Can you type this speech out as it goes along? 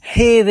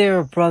Hey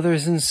there,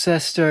 brothers and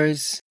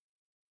sisters.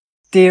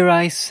 Dare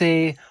I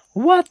say,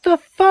 what the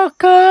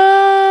fuck up?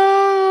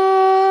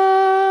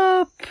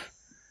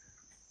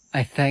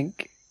 I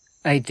think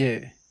I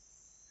do.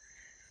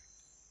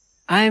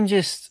 I'm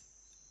just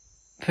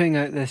putting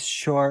out this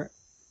short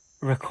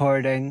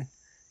recording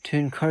to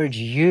encourage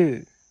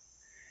you,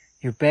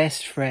 your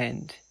best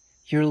friend,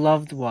 your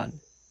loved one,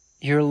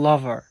 your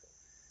lover,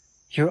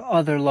 your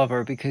other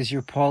lover because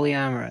you're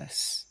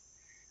polyamorous,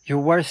 your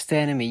worst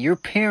enemy, your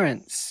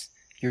parents,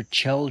 your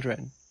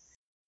children,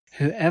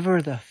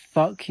 whoever the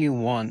fuck you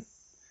want,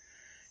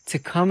 to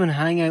come and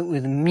hang out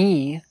with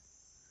me,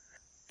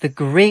 the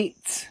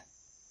great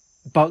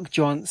Buck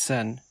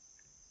Johnson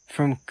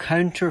from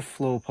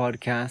Counterflow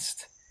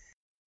podcast,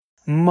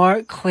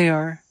 Mark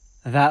Clare,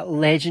 that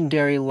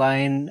legendary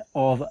Lion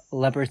of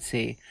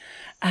Liberty,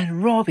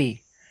 and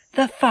Robbie,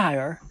 the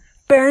Fire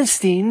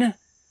Bernstein,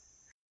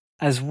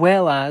 as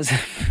well as,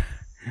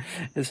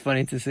 it's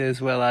funny to say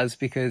as well as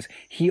because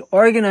he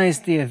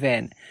organised the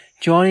event,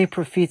 Johnny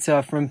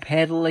Profita from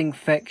Peddling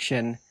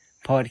Fiction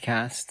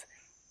podcast,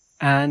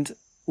 and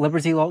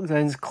Liberty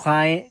Lockdown's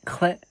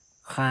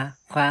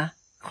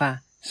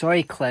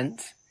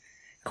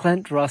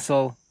Clint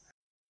Russell,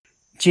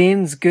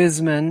 James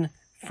Guzman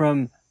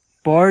from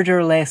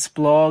Borderless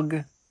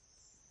Blog,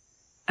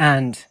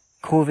 and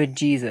COVID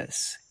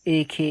Jesus,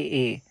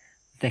 aka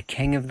the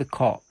King of the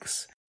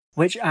Cocks,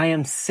 which I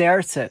am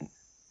certain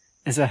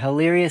is a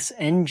hilarious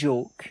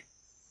in-joke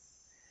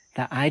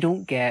that I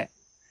don't get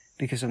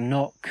because I'm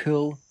not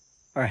cool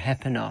or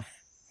hip enough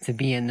to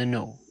be in the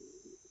know.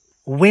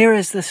 Where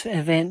is this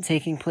event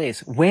taking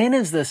place? When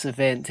is this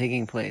event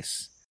taking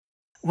place?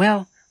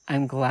 Well,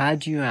 I'm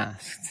glad you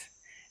asked.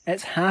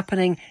 It's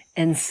happening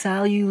in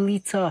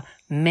Sayulita,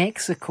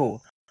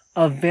 Mexico,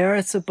 a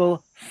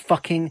veritable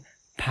fucking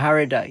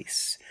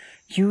paradise.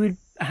 You would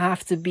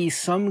have to be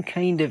some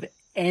kind of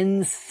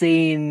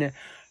insane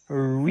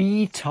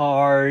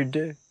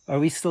retard. Are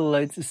we still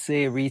allowed to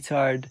say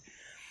retard?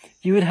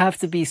 You would have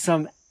to be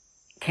some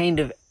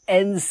kind of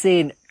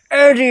insane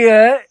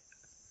idiot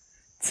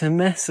to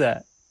miss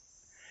it.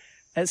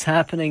 It's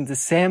happening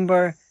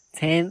December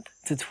 10th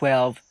to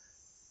 12th,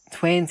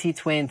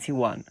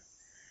 2021.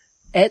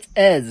 It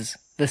is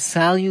the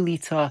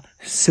Sayulita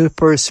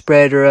Super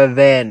Spreader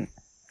event.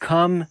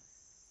 Come,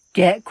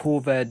 get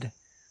COVID,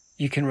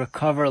 you can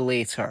recover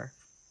later.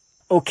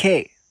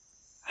 Okay,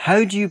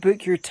 how do you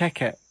book your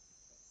ticket?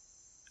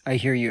 I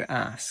hear you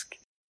ask.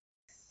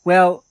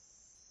 Well,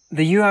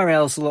 the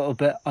URL's a little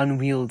bit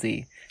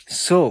unwieldy,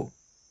 so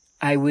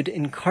I would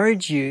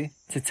encourage you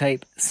to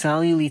type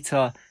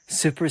Sayulita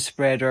Super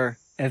Spreader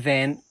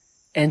event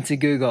into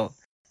Google,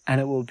 and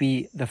it will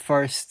be the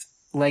first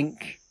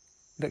link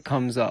that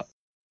comes up.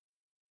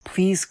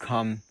 Please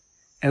come.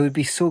 It would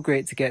be so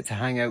great to get to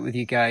hang out with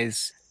you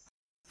guys.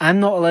 I'm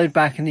not allowed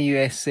back in the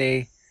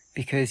USA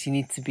because you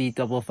need to be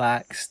double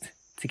vaxxed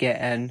to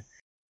get in.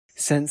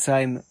 Since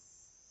I'm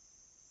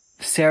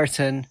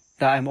certain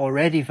that I'm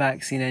already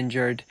vaccine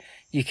injured,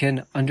 you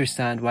can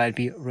understand why I'd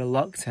be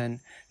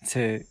reluctant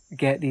to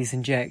get these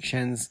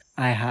injections.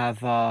 I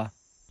have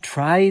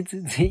tried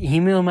to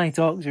email my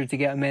doctor to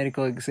get a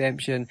medical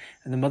exemption,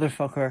 and the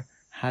motherfucker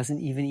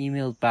hasn't even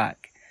emailed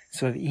back.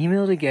 So I've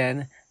emailed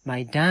again.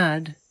 My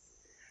dad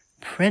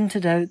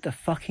printed out the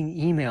fucking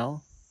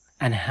email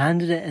and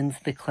handed it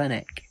into the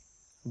clinic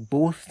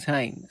both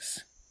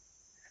times.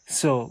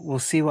 So we'll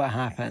see what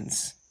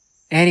happens.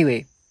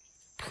 Anyway,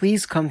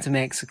 please come to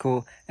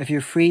Mexico if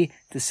you're free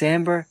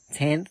December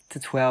 10th to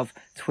 12th,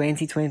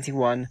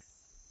 2021.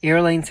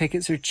 Airline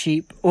tickets are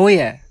cheap. Oh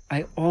yeah,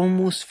 I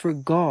almost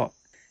forgot.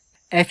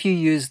 If you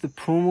use the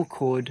promo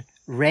code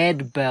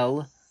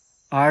REDBILL,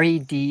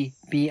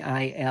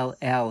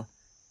 REDBILL,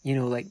 you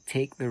know, like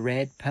take the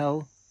red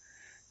pill,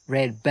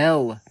 Red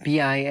Bill,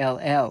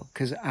 BILL,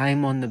 because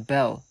I'm on the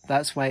bill.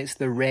 That's why it's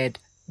the Red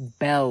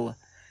Bill.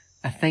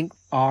 I think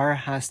R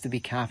has to be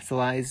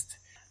capitalized.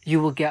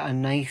 You will get a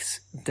nice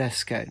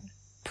discount.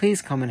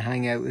 Please come and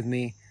hang out with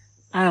me.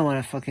 I don't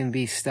want to fucking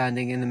be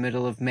standing in the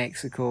middle of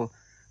Mexico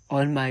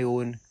on my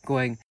own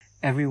going,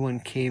 everyone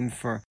came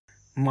for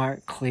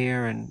Mark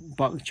Clare and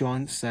Buck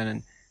Johnson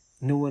and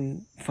no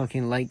one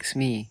fucking likes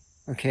me,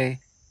 okay?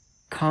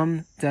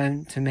 Come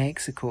down to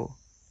Mexico.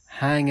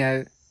 Hang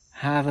out,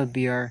 have a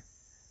beer,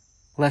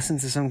 listen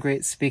to some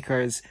great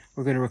speakers.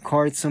 We're going to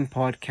record some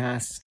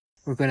podcasts.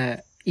 We're going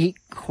to eat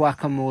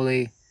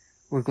guacamole.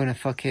 We're going to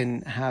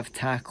fucking have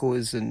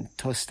tacos and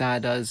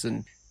tostadas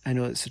and I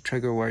know it's a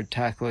trigger word,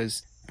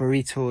 tacos,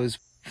 burritos,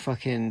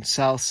 fucking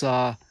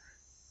salsa,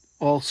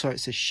 all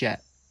sorts of shit.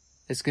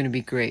 It's going to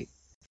be great.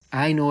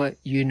 I know it,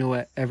 you know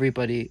it,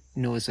 everybody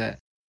knows it.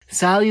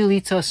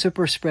 Sayulita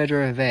Super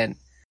Spreader event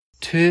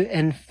to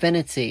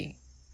infinity.